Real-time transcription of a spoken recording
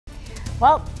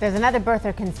Well, there's another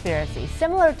birther conspiracy,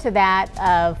 similar to that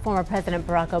of former President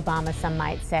Barack Obama, some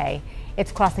might say.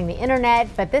 It's crossing the internet,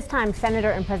 but this time Senator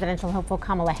and presidential hopeful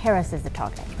Kamala Harris is the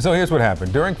target. So here's what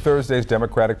happened. During Thursday's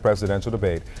Democratic presidential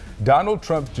debate, Donald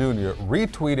Trump Jr.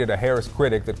 retweeted a Harris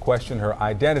critic that questioned her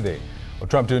identity. Well,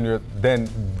 Trump Jr. then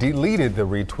deleted the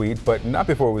retweet, but not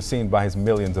before it was seen by his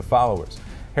millions of followers.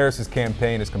 Harris's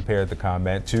campaign has compared the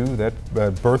comment to that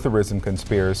birtherism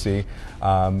conspiracy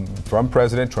from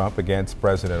President Trump against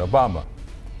President Obama.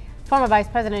 Former Vice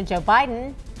President Joe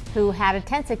Biden, who had a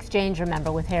tense exchange,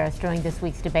 remember, with Harris during this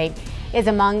week's debate, is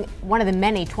among one of the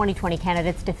many 2020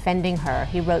 candidates defending her.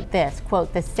 He wrote this,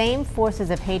 quote, "The same forces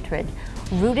of hatred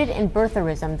rooted in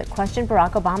birtherism that questioned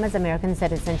Barack Obama's American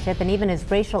citizenship and even his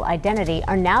racial identity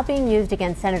are now being used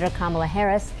against Senator Kamala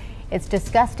Harris. It's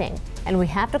disgusting, and we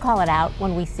have to call it out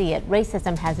when we see it.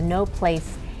 Racism has no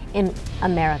place in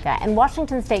America." And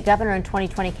Washington State Governor and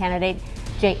 2020 candidate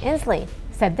Jay Inslee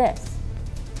said this.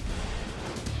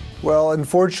 Well,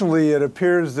 unfortunately, it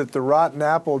appears that the rotten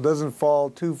apple doesn't fall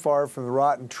too far from the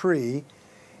rotten tree.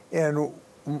 And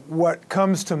what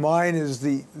comes to mind is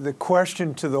the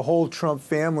question to the whole Trump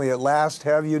family, at last,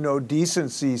 have you no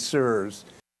decency, sirs?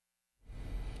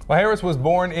 Well, Harris was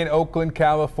born in Oakland,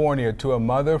 California, to a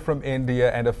mother from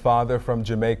India and a father from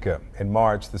Jamaica. In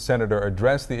March, the senator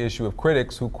addressed the issue of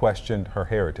critics who questioned her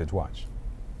heritage. Watch.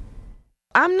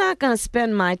 I'm not going to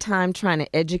spend my time trying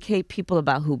to educate people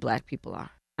about who black people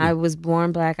are. I was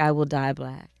born black, I will die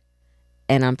black,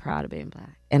 and I'm proud of being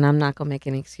black. And I'm not going to make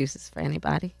any excuses for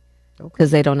anybody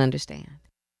because they don't understand.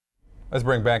 Let's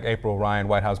bring back April Ryan,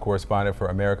 White House correspondent for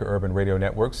America Urban Radio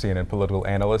Network, CNN political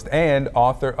analyst, and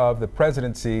author of The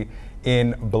Presidency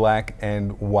in Black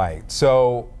and White.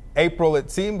 So, April, it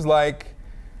seems like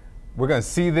we're going to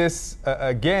see this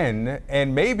again,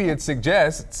 and maybe it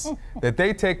suggests that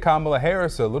they take Kamala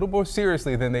Harris a little more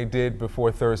seriously than they did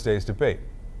before Thursday's debate.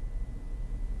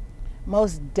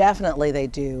 Most definitely they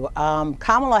do.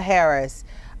 Kamala Harris,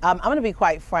 I'm going to be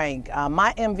quite frank.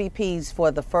 My MVPs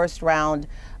for the first round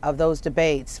of those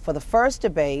debates, for the first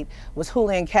debate was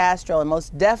Julian Castro, and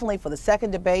most definitely for the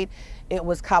second debate, it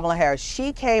was Kamala Harris.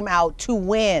 She came out to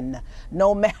win,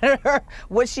 no matter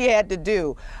what she had to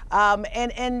do.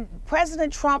 And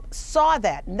President Trump saw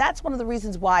that, and that's one of the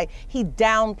reasons why he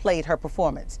downplayed her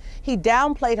performance. He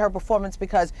downplayed her performance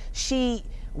because she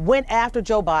went after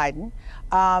Joe Biden,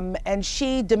 and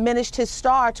she diminished his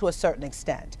star to a certain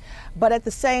extent. But at the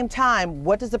same time,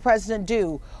 what does the president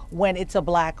do when it's a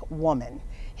black woman?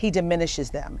 He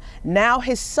diminishes them. Now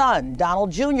his son,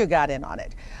 Donald Jr., got in on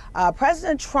it.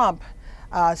 President Trump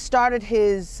started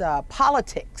his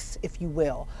politics, if you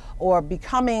will, or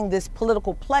becoming this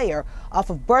political player off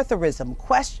of birtherism,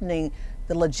 questioning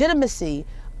the legitimacy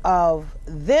of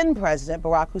then President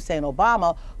Barack Hussein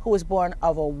Obama, who was born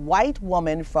of a white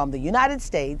woman from the United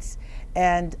States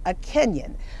and a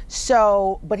Kenyan.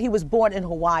 So, but he was born in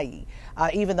Hawaii,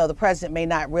 even though the president may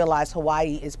not realize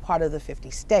Hawaii is part of the 50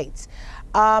 states.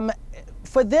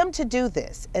 For them to do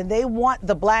this, and they want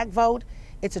the black vote,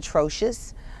 it's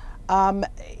atrocious.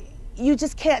 You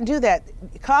just can't do that.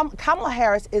 Kamala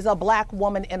Harris is a black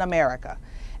woman in America,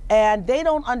 and they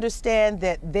don't understand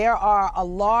that there are a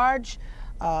large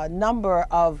number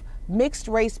of mixed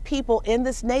race people in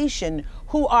this nation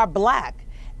who are black,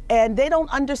 and they don't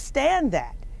understand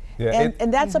that. Yeah,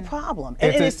 and that's a problem.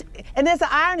 And there's an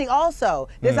irony also.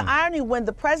 There's an irony when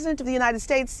the president of the United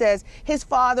States says his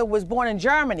father was born in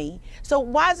Germany. So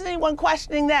why isn't anyone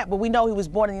questioning that? But we know he was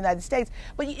born in the United States.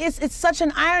 But it's such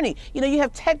an irony. You know, you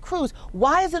have Ted Cruz.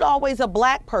 Why is it always a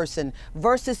black person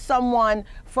versus someone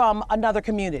from another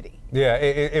community? Yeah,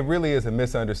 it really is a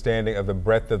misunderstanding of the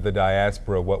breadth of the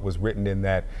diaspora, what was written in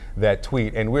that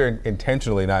tweet. And we're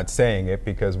intentionally not saying it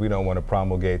because we don't want to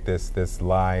promulgate this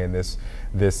lie and this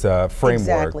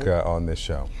framework exactly. On this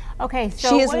show. Okay, so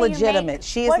she is legitimate.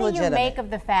 What do you make of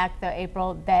the fact, though,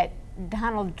 April, that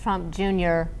Donald Trump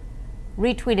Jr.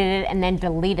 retweeted it and then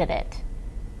deleted it?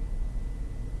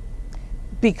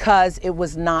 Because it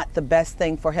was not the best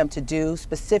thing for him to do,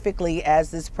 specifically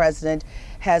as this president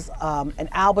has an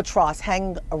albatross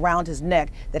hanging around his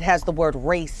neck that has the word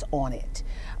race on it.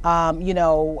 You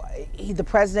know, the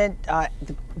president,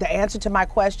 the answer to my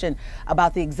question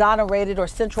about the exonerated or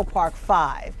Central Park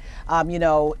Five, you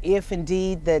know, if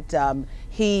indeed that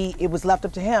it was left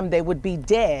up to him, they would be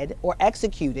dead or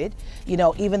executed, you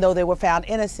know, even though they were found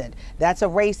innocent. That's a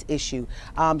race issue.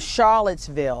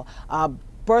 Charlottesville,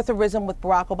 birtherism with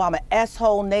Barack Obama,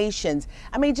 S-hole nations.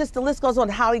 I mean, just the list goes on,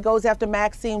 how he goes after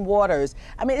Maxine Waters.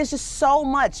 I mean, it's just so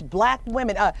much. Black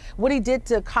women, what he did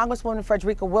to Congresswoman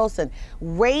Frederica Wilson.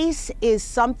 Race is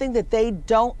something that they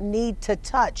don't need to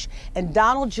touch. And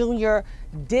Donald Jr.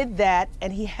 did that,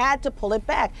 and he had to pull it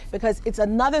back because it's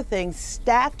another thing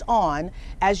stacked on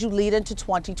as you lead into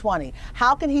 2020.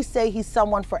 How can he say he's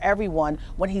someone for everyone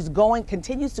when he's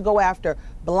continues to go after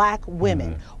black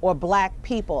women or black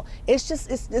people? It's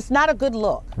just, it's not a good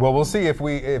look. Well, we'll see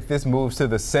if this moves to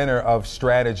the center of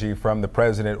strategy from the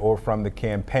president or from the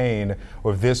campaign,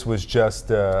 or if this was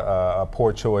just a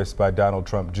poor choice by Donald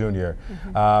Trump Jr.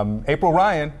 April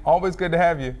Ryan, always good to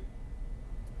have you.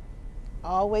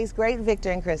 Always great,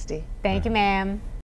 Victor and Christy. Thank you, ma'am.